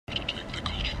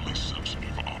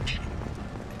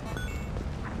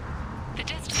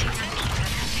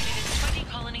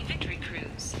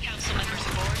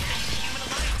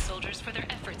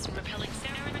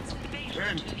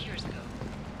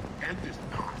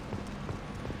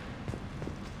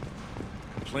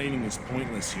Complaining is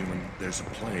pointless, human. There's a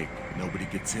plague. Nobody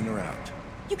gets in or out.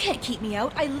 You can't keep me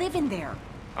out. I live in there.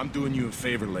 I'm doing you a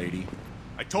favor, lady.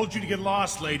 I told you to get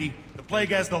lost, lady. The plague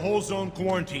has the whole zone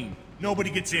quarantined. Nobody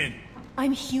gets in.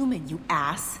 I'm human, you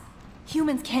ass.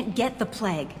 Humans can't get the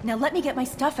plague. Now let me get my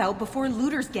stuff out before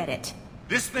looters get it.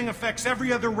 This thing affects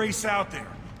every other race out there.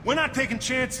 We're not taking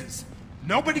chances.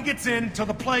 Nobody gets in until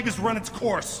the plague has run its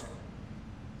course.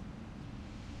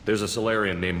 There's a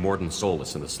Solarian named Mordin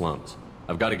Solus in the slums.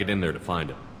 I've got to get in there to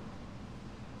find him.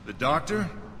 The doctor?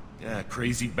 Yeah,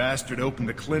 crazy bastard opened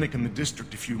a clinic in the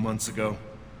district a few months ago.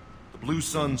 The Blue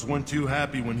Suns weren't too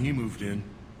happy when he moved in.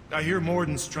 I hear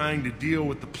Mordin's trying to deal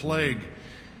with the plague.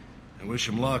 I wish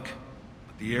him luck,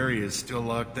 but the area is still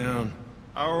locked down.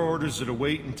 Our orders are to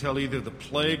wait until either the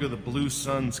plague or the Blue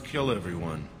Suns kill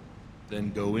everyone.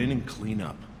 Then go in and clean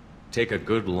up. Take a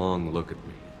good long look at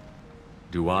me.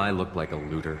 Do I look like a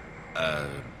looter?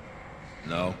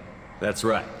 No. That's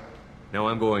right. Now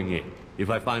I'm going in.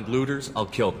 If I find looters, I'll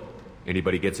kill them.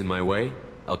 Anybody gets in my way,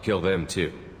 I'll kill them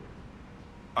too.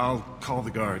 I'll call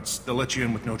the guards. They'll let you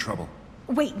in with no trouble.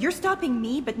 Wait, you're stopping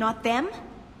me, but not them?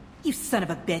 You son of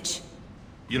a bitch.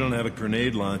 You don't have a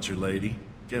grenade launcher, lady.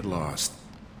 Get lost.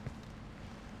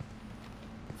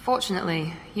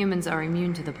 Fortunately, humans are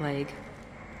immune to the plague.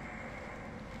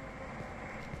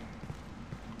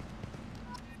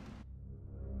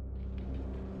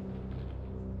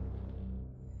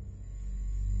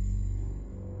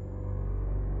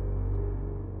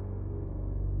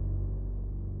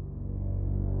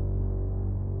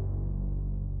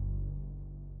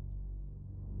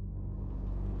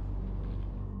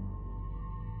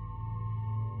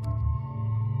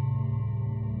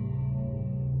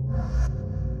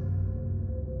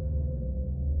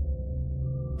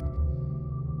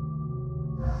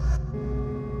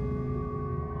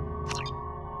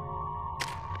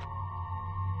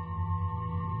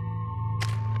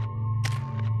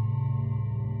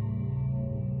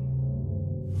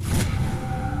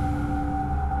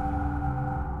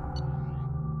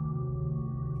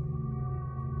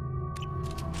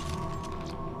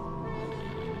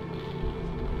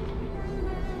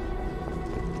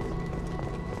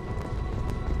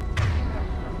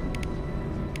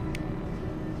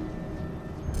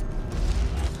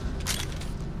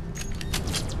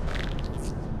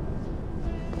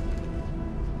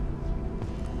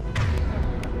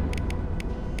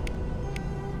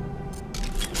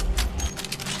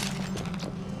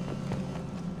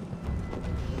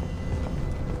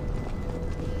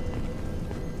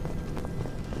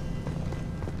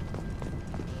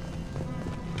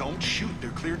 Don't shoot.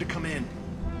 They're cleared to come in.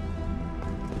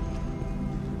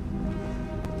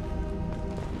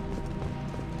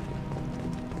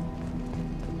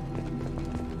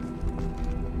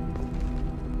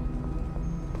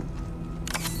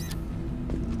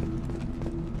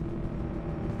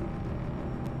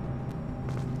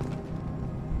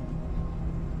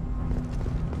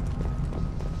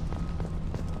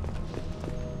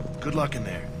 Good luck in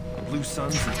there. The Blue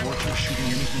Suns report for shooting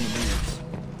anything that moves.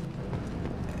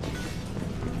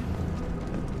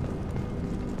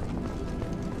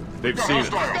 They've seen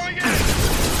it.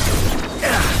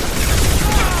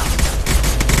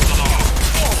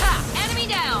 Enemy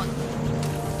down!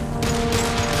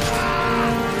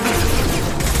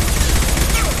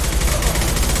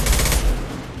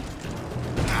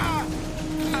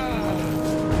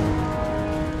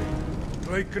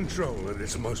 Take control at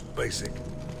its most basic.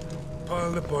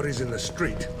 Pile the bodies in the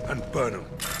street and burn them.